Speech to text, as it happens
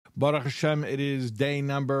Baruch Hashem, it is day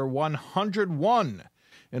number 101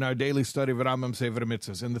 in our daily study of Rambam Sefer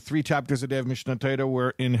HaMitzvos. In the 3 chapters a day of Mishnah Torah,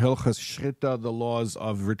 we're in Hilchas Shrita, the laws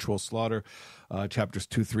of ritual slaughter, chapters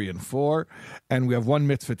 2, 3, and 4. And we have one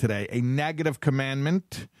mitzvah today, a negative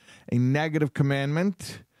commandment,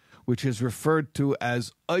 which is referred to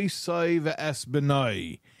as Oisai ve'es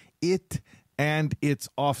benai, it and its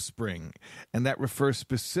offspring. And that refers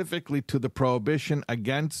specifically to the prohibition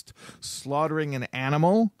against slaughtering an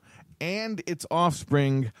animal and its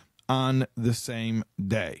offspring on the same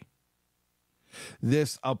day.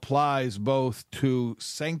 This applies both to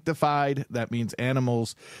sanctified, that means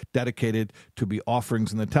animals dedicated to be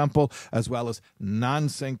offerings in the temple, as well as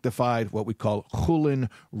non-sanctified, what we call chulin,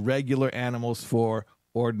 regular animals for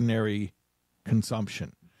ordinary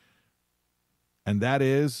consumption. And that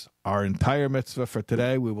is our entire mitzvah for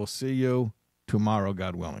today. We will see you tomorrow,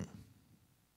 God willing.